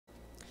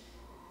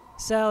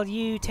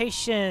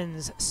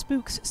Salutations,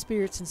 spooks,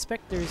 spirits, and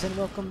specters, and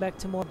welcome back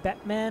to more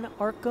Batman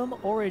Arkham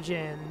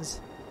Origins.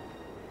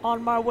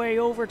 On my way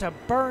over to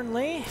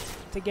Burnley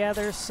to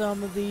gather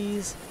some of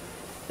these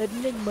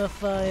Enigma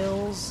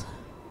files.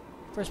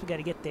 First we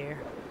gotta get there.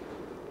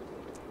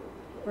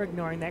 We're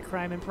ignoring that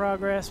crime in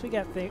progress. We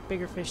got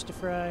bigger fish to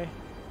fry.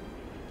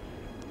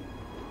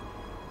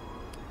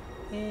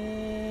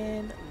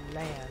 And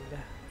land.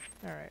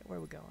 Alright, where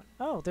are we going?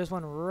 Oh, there's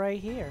one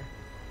right here.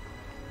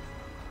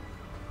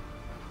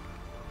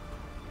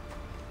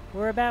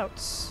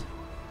 Whereabouts?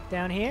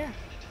 Down here?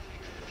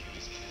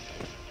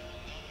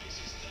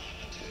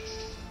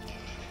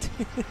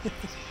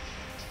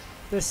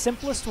 The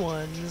simplest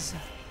ones.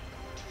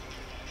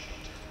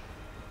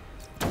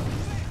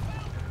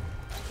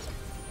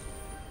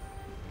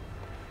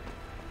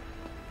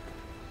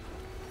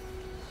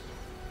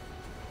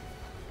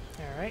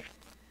 Alright.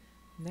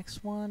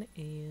 Next one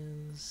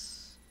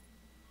is...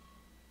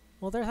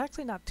 Well, there's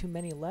actually not too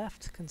many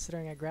left,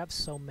 considering I grabbed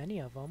so many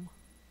of them.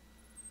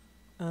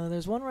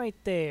 There's one right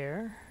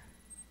there.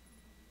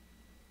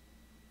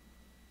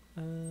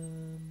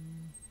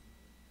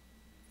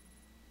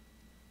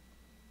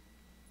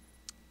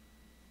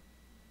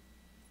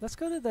 Let's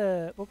go to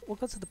the... We'll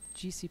go to the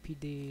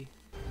GCPD.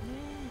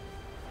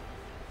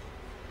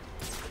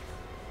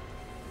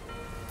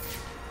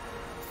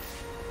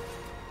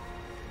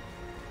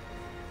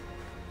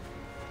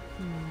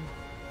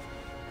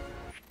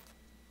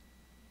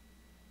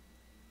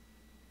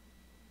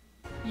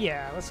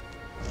 Yeah,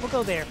 we'll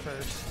go there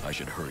first. I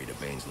should hurry to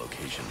Bane's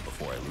location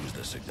before I lose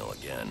the signal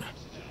again.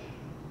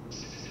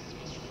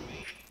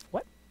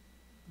 What?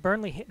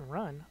 Burnley hit and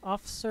run.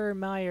 Officer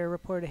Meyer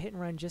reported a hit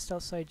and run just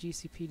outside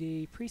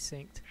GCPD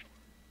precinct.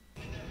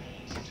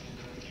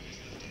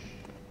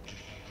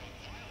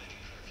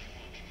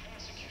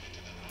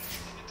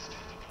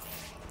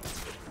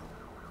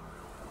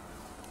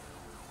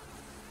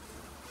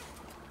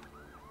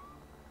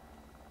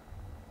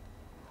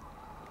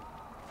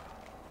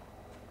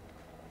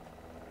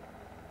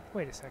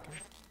 Wait a second.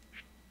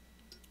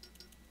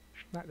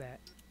 Not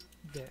that.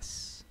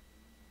 This.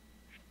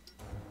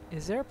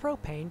 Is there a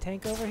propane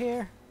tank over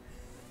here?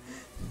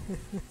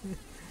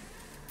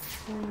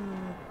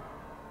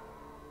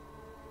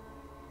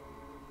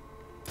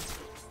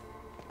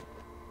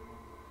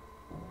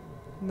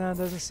 No, it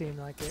doesn't seem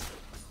like it.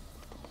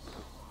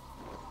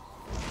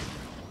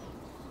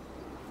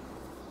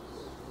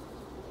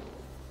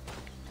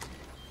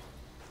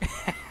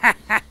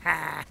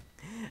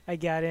 I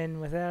got in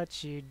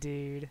without you,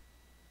 dude.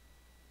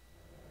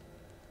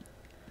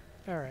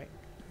 Alright.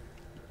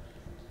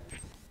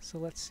 So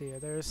let's see.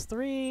 There's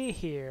 3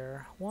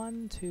 here.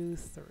 1, 2,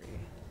 3.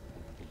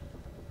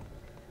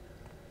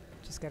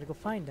 Just gotta go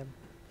find them.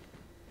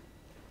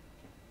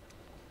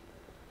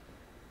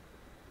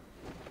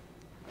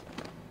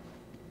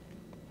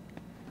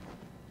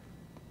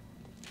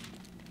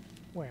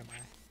 Where am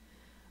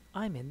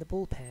I? I'm in the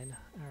bullpen.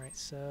 Alright,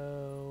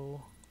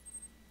 so...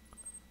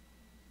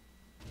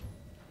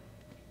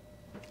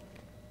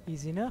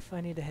 Easy enough.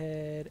 I need to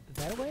head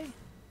that way.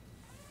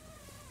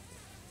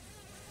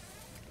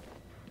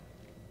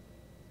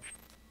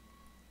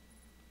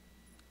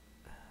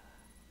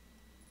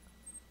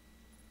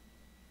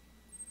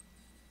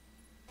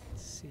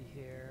 Let's see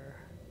here.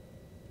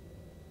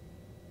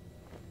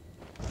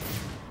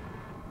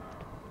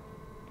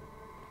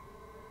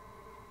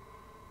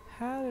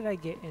 How did I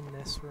get in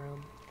this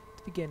room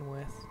to begin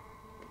with?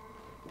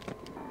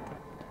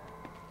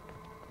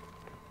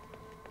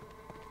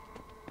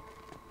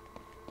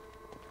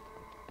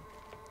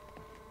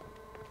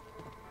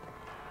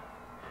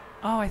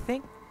 Oh, I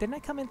think... Didn't I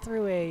come in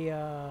through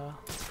a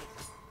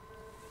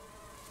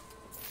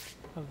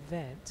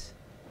vent?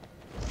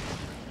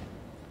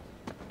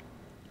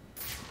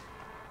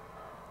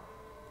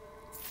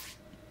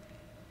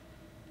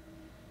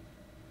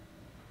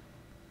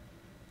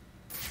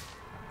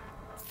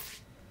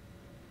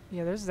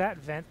 Yeah, there's that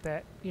vent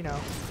that, you know,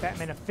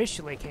 Batman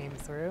officially came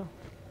through.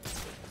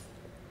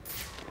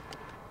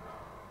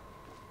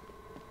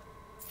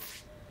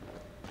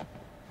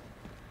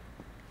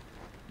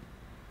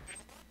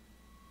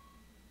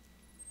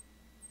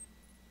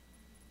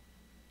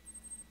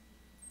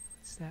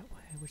 That way,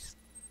 which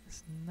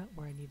is not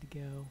where I need to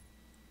go.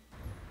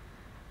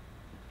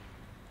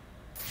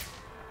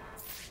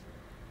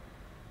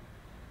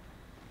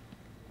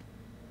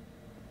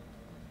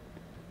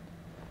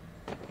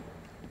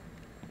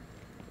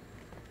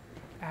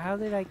 How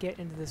did I get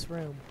into this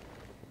room?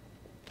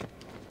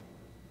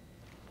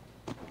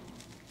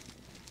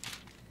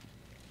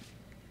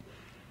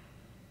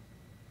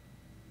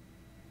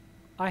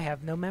 I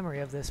have no memory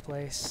of this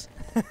place.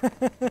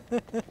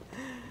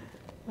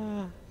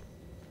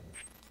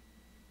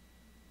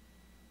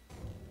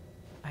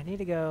 I need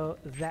to go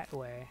that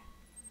way.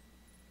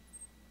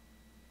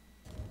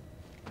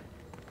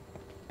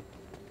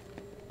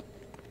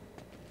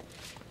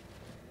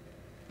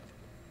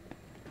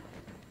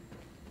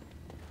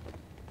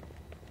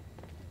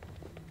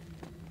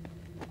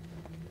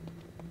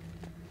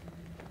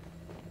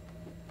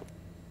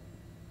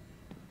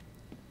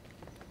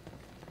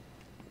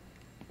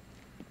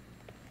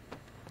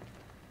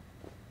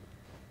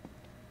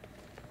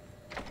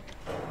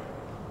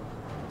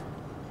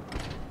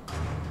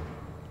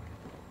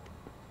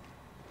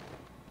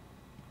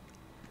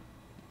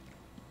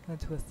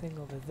 onto a thing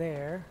over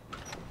there.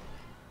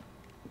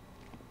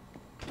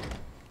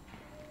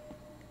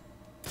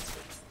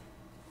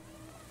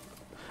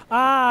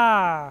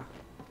 Ah!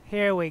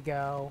 Here we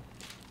go.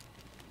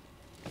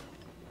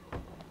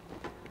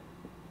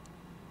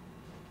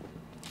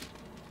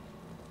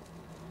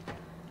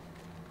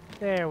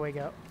 There we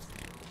go.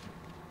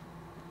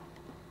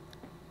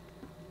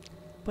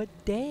 But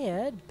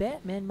Dad,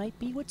 Batman might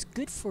be what's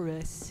good for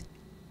us.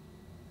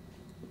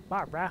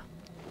 Barbara,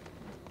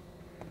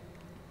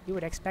 you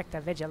would expect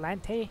a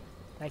vigilante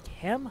like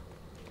him,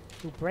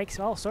 who breaks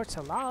all sorts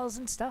of laws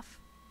and stuff?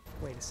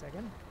 Wait a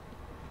second.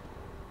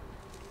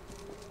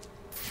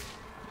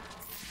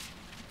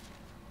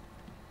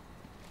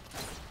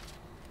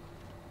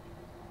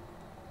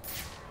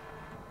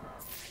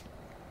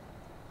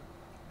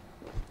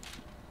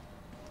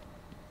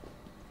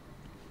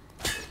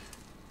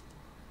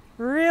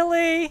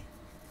 Really?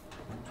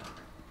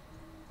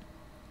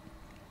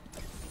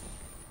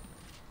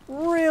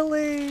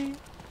 Really?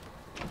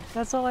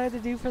 That's all I had to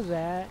do for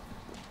that?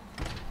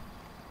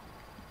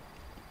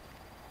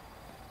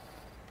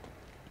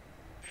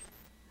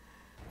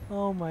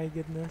 Oh my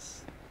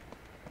goodness.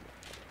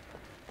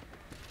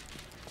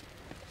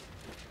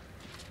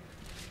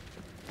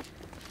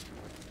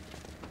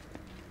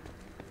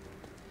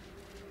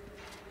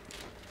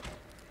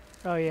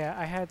 Oh yeah,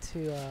 I had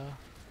to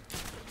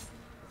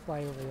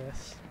fly over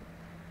this.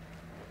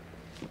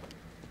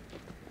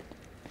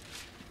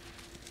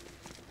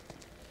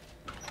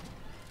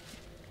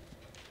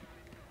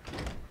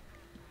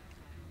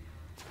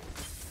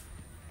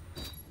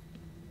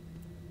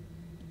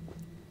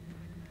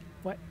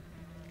 What?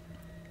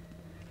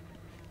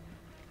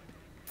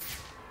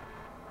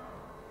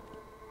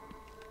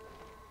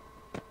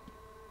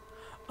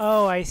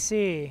 Oh, I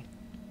see.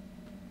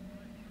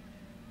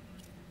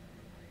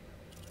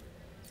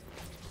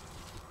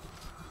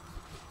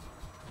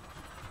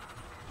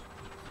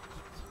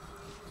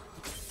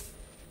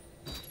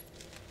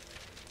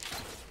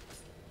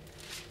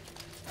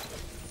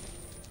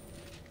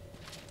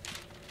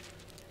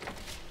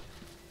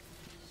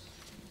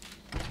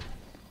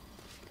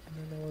 And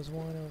then there was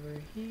one over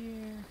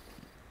here.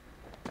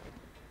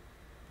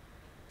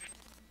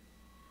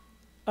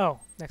 Oh,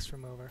 next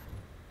room over.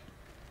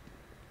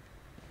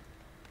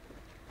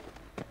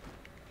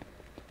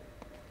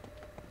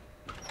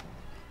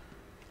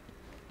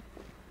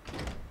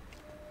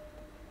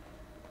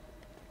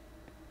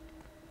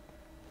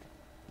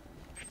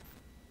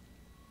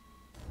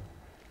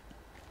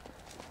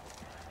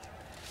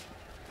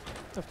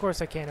 Of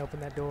course I can't open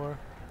that door.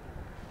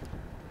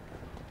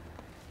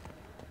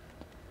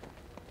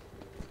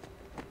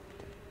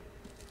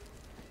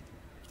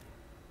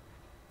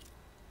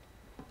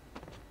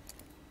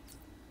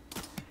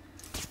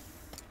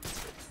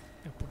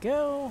 Up we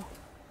go.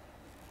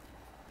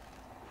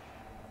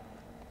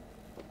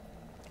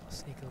 I'll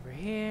sneak over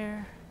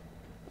here.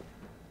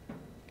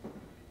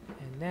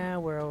 And now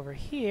we're over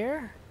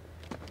here.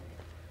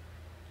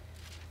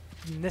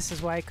 And this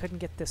is why I couldn't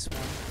get this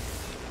one.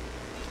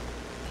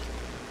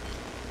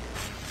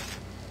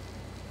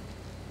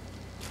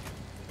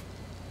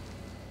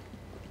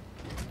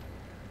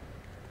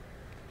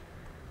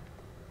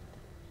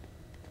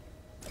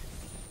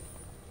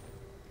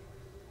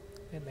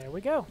 And there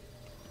we go.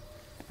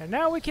 And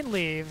now we can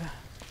leave.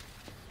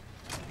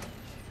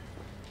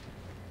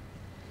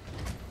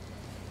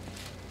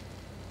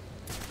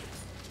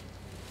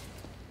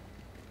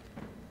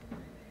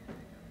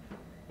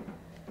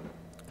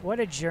 What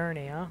a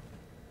journey, huh?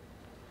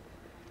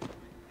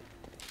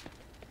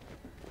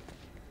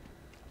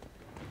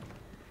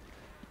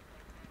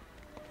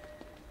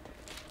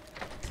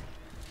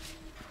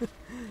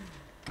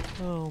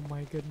 Oh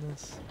my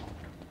goodness.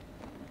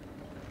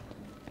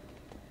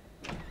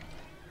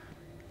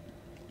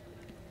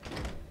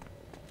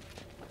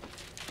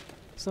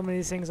 Some of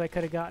these things I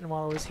could have gotten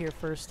while I was here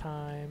first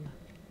time.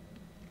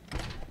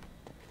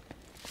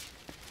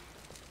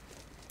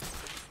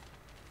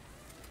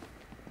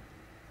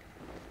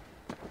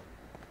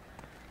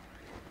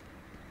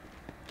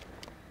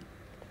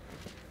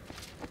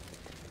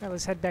 Now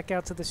let's head back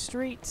out to the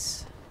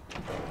streets.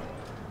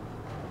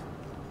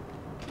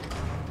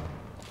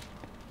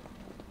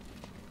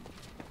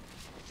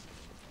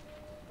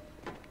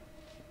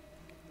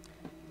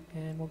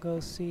 And we'll go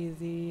see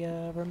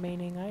the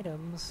remaining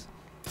items.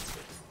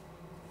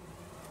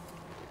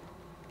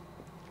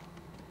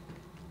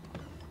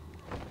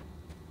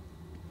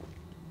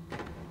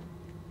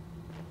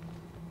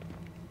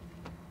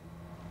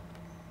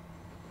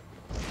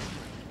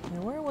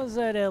 Now where was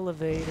that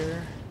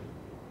elevator?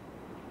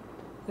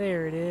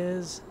 There it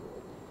is.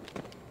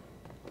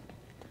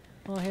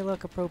 Oh, hey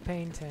look, a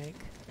propane tank.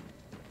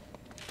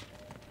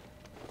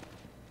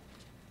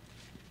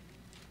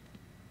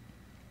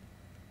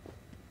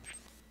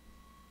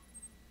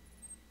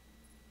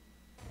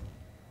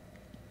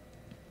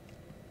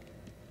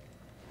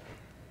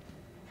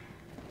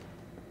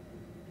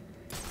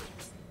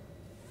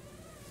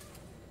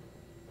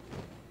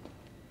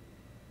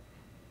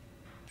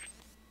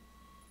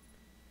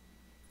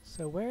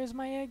 So where is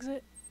my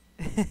exit?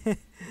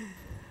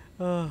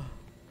 Oh.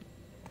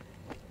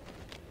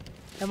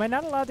 Am I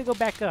not allowed to go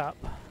back up?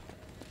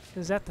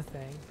 Is that the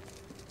thing?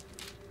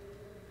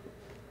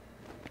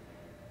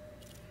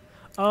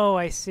 Oh,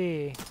 I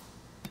see.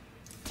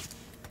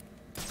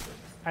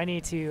 I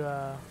need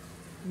to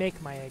make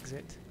my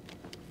exit.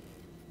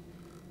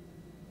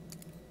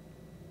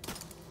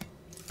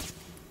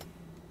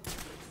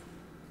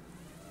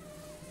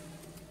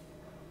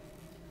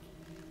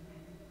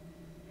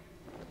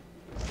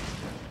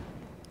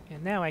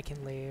 And now I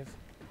can leave.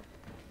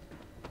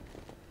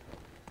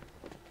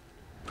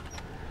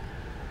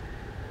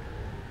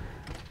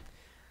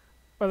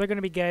 Are there going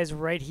to be guys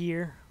right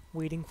here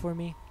waiting for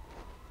me?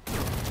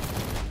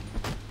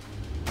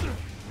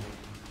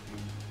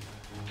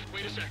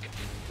 Wait a second.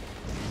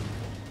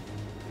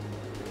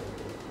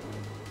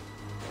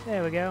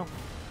 There we go.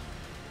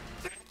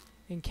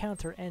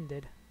 Encounter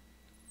ended.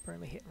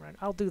 Burnley hit and run.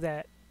 I'll do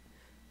that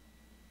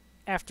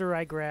after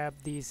I grab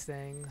these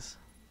things.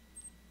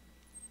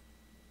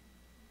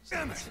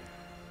 Damn it!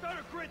 Start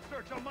a grid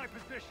search on my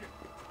position.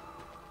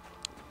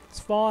 It's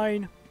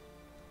fine.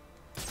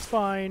 It's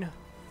fine.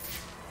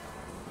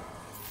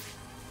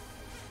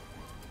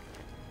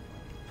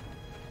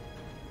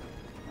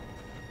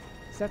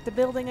 Is that the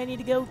building I need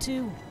to go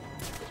to?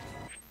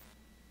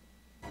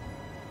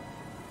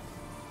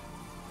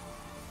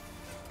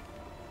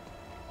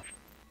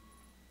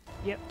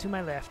 Yep, to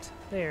my left.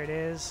 There it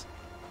is.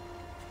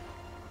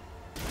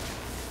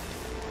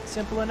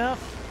 Simple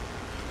enough.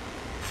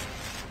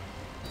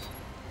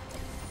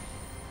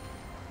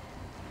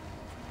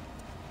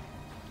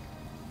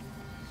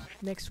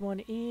 Next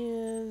one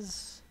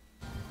is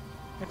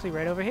actually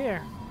right over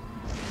here.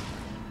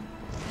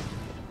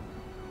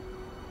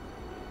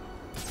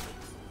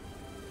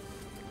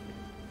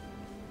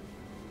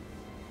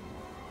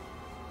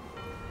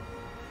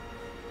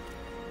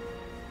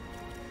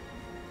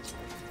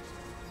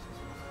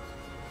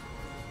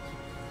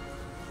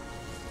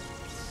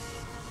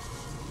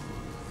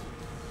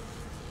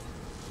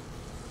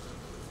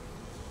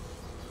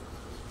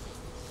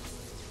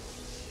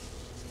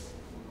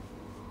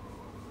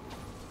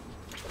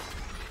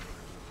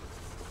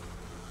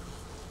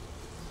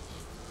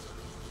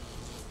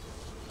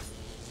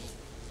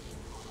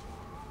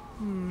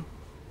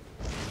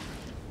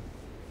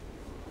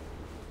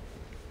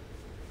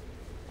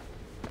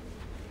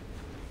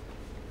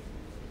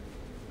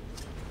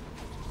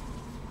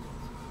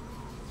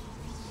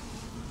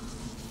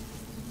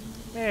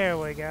 There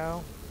we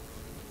go.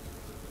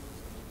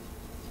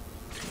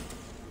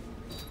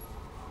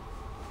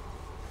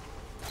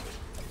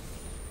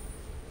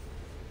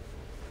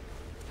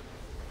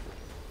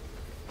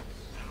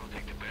 I don't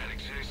think the bat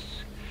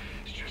exists.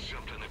 It's just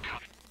something that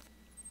comes.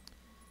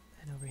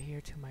 And over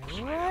here to my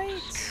right.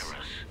 Scare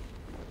us.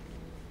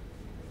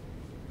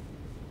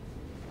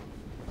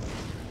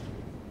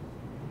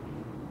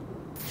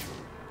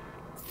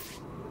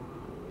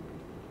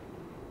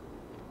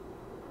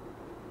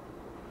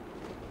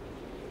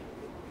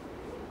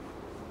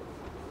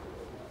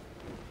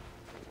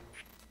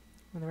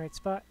 In the right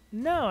spot?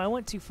 No, I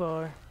went too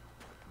far.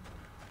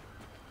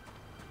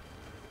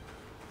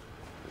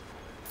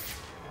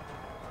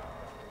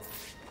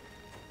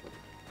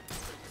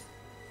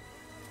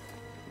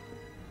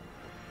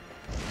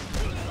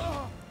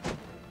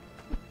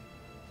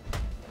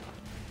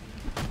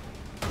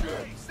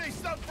 Hey, say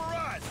something for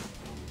us!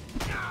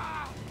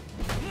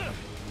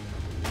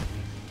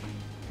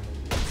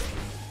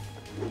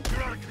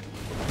 You're out of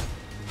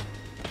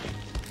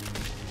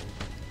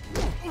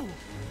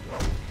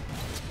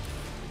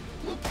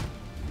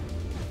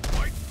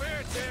Fight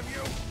fair, damn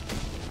you!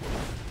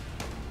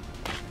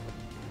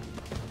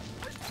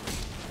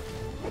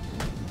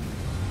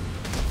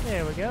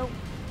 There we go.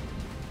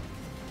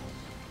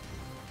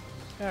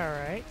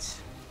 Alright.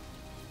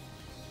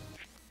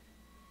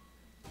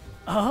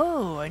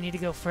 Oh, I need to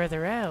go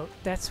further out.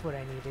 That's what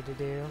I needed to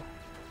do.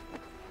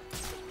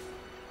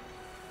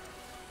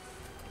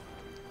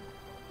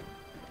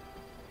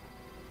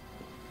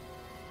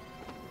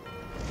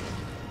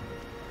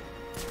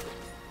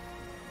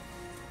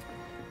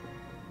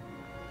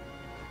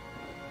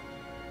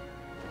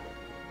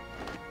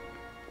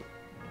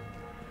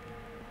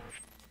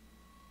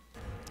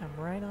 I'm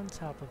right on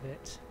top of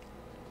it.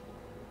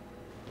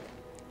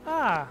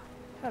 Ah,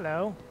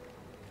 hello.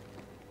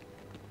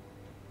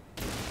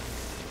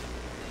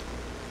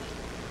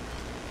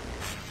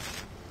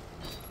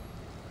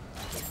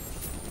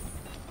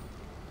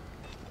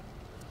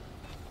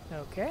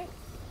 Okay.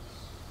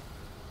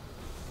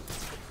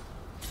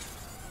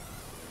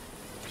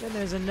 Then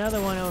there's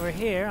another one over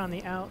here on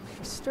the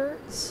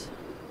outskirts.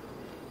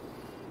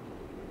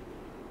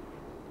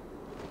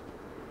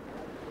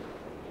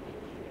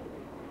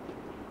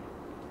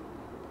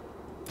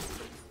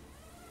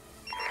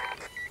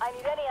 I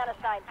need any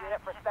unassigned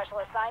unit for special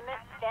assignment.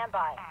 Stand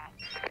by.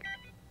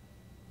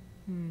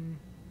 Hmm.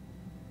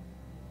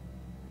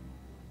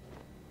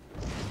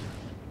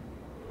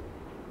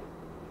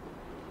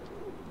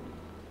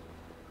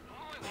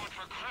 All I want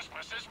for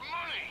Christmas is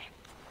money!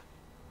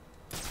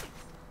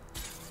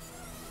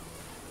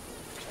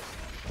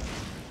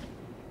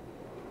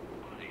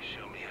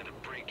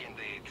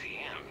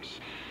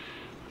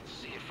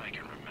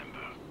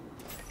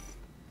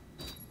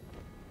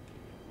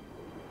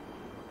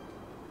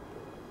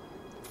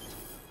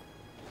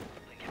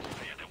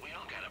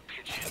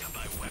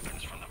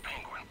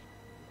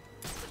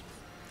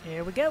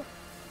 Here we go.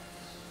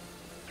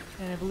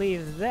 And I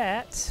believe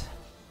that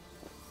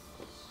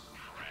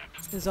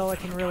is all I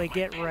can really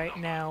get right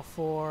now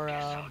for,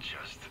 I'll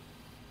just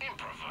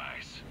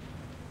improvise.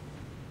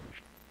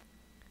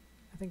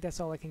 I think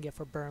that's all I can get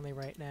for Burnley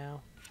right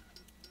now.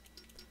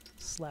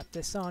 Slap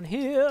this on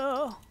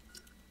here.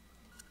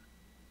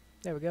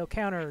 There we go,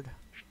 countered.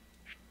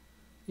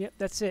 Yep,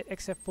 that's it,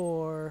 except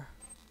for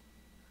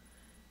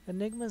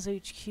Enigma's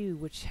HQ,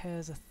 which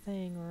has a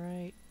thing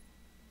right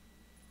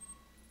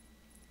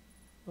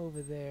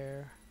over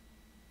there.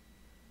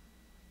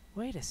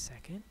 Wait a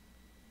second.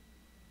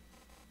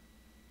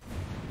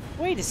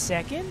 Wait a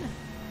second.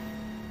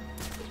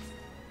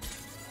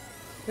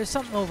 There's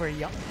something over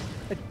a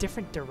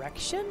different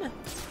direction?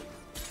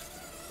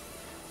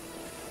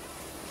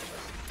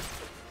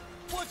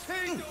 What's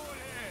he doing here?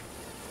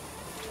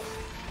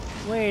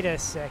 Wait a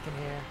second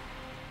here.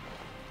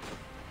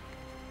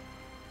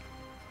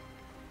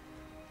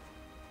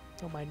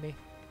 Don't mind me.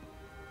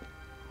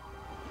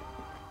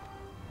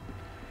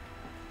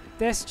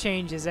 This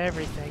changes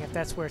everything if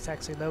that's where it's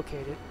actually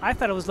located. I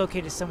thought it was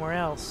located somewhere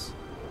else.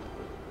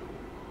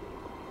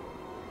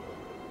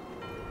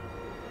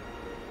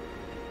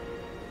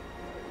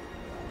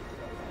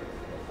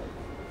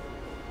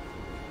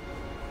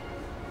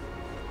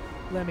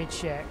 Let me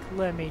check.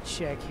 Let me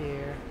check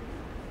here.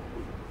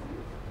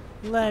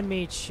 Let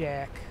me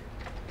check.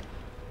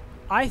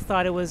 I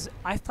thought there was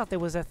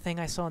that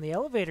thing I saw in the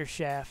elevator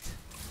shaft.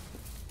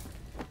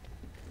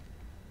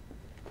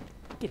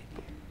 Get in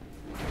here.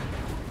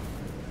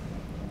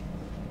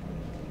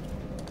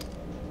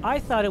 I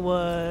thought it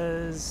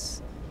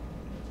was...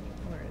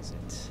 Where is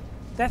it?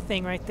 That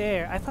thing right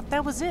there. I thought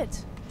that was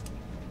it.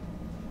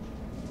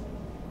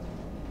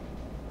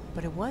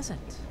 But it wasn't.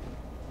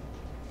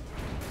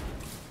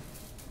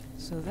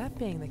 So that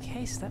being the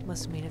case, that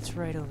must mean it's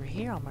right over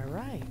here on my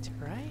right,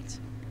 right?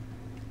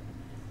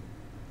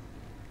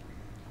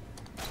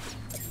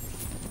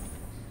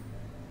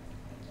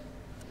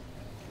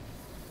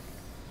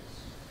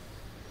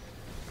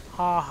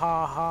 Ha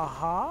ha ha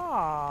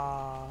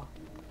ha!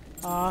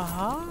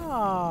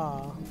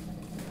 Aha!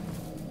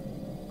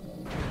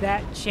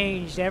 That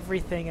changed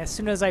everything. As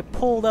soon as I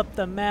pulled up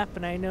the map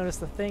and I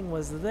noticed the thing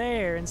was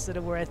there instead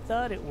of where I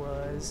thought it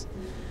was.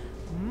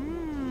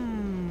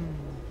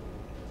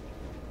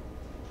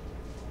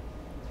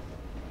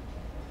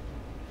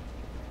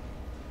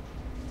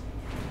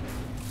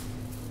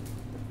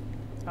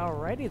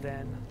 Alrighty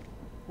then.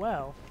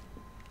 Well,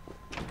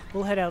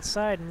 we'll head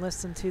outside and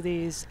listen to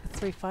these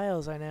 3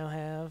 files I now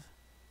have.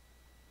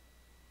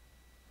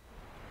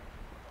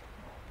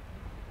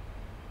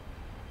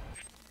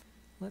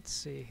 Let's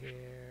see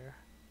here.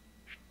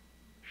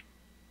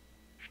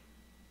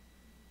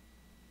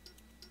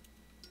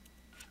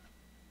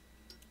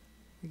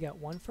 We got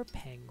one for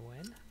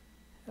Penguin.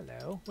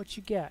 Hello, what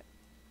you got?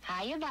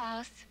 Hiya,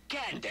 boss.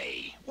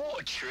 Candy,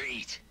 what a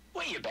treat.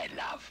 Where you been,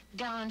 love?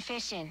 Gone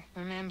fishing,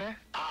 remember?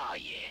 Ah,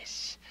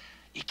 yes.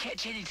 You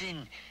catch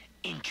anything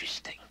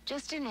interesting?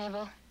 Just a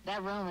nibble.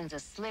 That Roman's a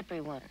slippery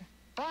one.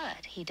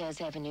 But he does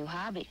have a new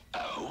hobby.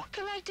 Oh?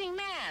 Collecting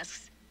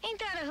masks. Ain't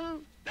that a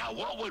hoot? Now,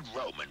 what would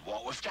Roman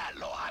want with that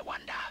law, I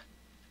wonder?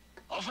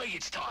 I think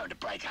it's time to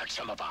break out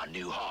some of our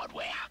new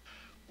hardware.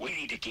 We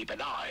need to keep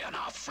an eye on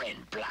our friend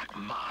Black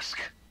Mask.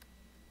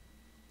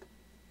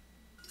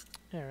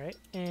 Alright,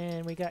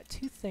 and we got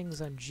 2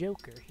 things on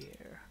Joker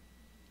here.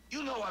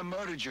 You know I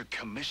murdered your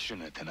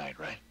commissioner tonight,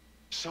 right?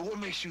 So what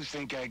makes you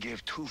think I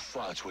give 2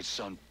 fucks what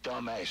some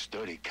dumbass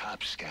dirty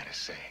cop's gotta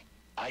say?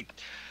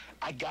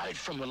 I got it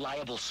from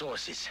reliable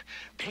sources.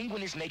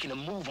 Penguin is making a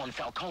move on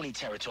Falcone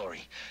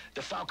territory.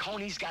 The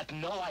Falcone's got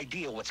no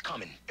idea what's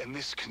coming. And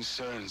this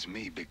concerns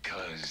me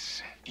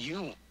because...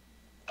 You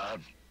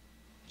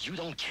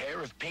don't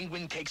care if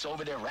Penguin takes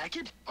over their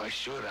racket? Why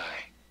should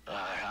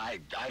I?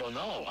 I don't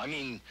know. I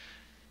mean,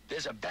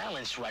 there's a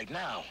balance right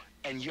now,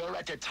 and you're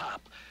at the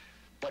top.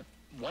 But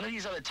one of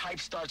these other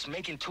types starts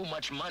making too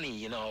much money,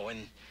 you know,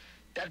 and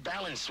that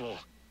balance will...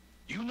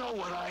 You know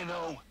what I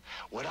know?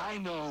 What I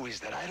know is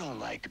that I don't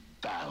like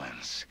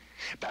balance.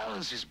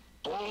 Balance is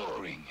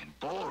boring, and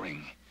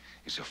boring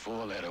is a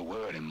 4-letter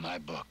word in my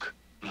book.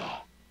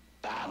 No,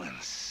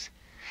 balance.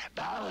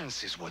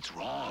 Balance is what's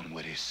wrong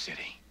with this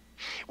city.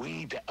 We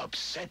need to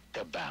upset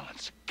the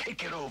balance,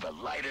 kick it over,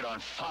 light it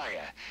on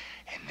fire,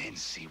 and then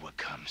see what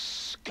comes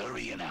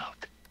scurrying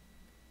out.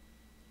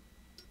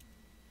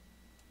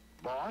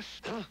 Boss?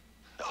 Huh?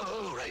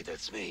 Oh, right,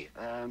 that's me.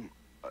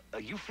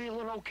 Are you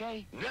feeling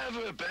okay?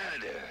 Never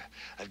better.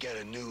 I've got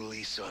a new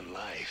lease on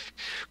life.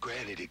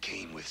 Granted, it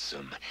came with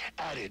some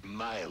added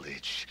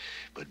mileage,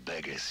 but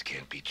beggars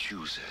can't be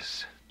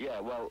choosers. Yeah,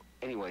 well,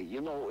 anyway,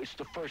 you know, it's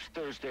the first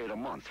Thursday of the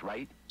month,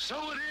 right?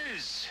 So it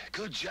is.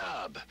 Good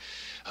job.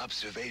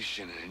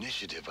 Observation and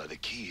initiative are the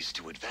keys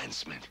to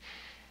advancement.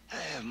 I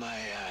have my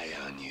eye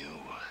on you.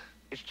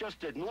 It's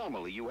just that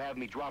normally you have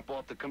me drop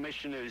off the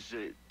commissioner's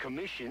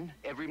commission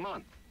every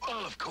month.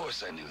 Well, of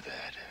course I knew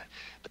that.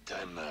 But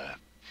I'm,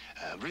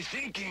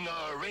 rethinking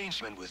our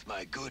arrangement with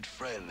my good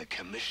friend, the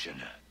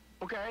commissioner.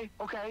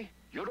 Okay,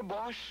 you're the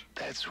boss.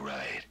 That's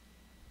right.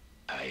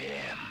 I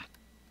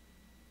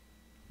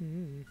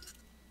am.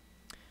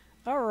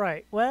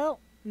 Alright, well,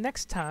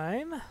 next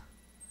time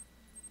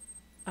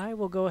I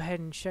will go ahead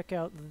and check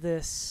out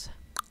this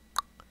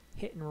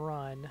hit and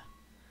run.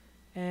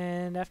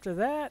 And after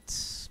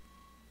that,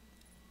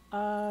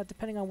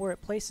 depending on where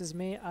it places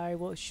me,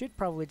 should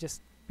probably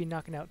just be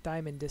knocking out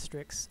Diamond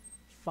District's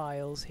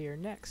files here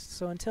next.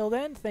 So until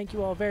then, thank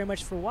you all very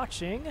much for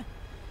watching,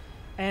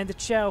 and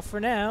ciao for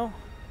now.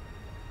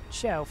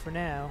 Ciao for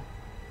now.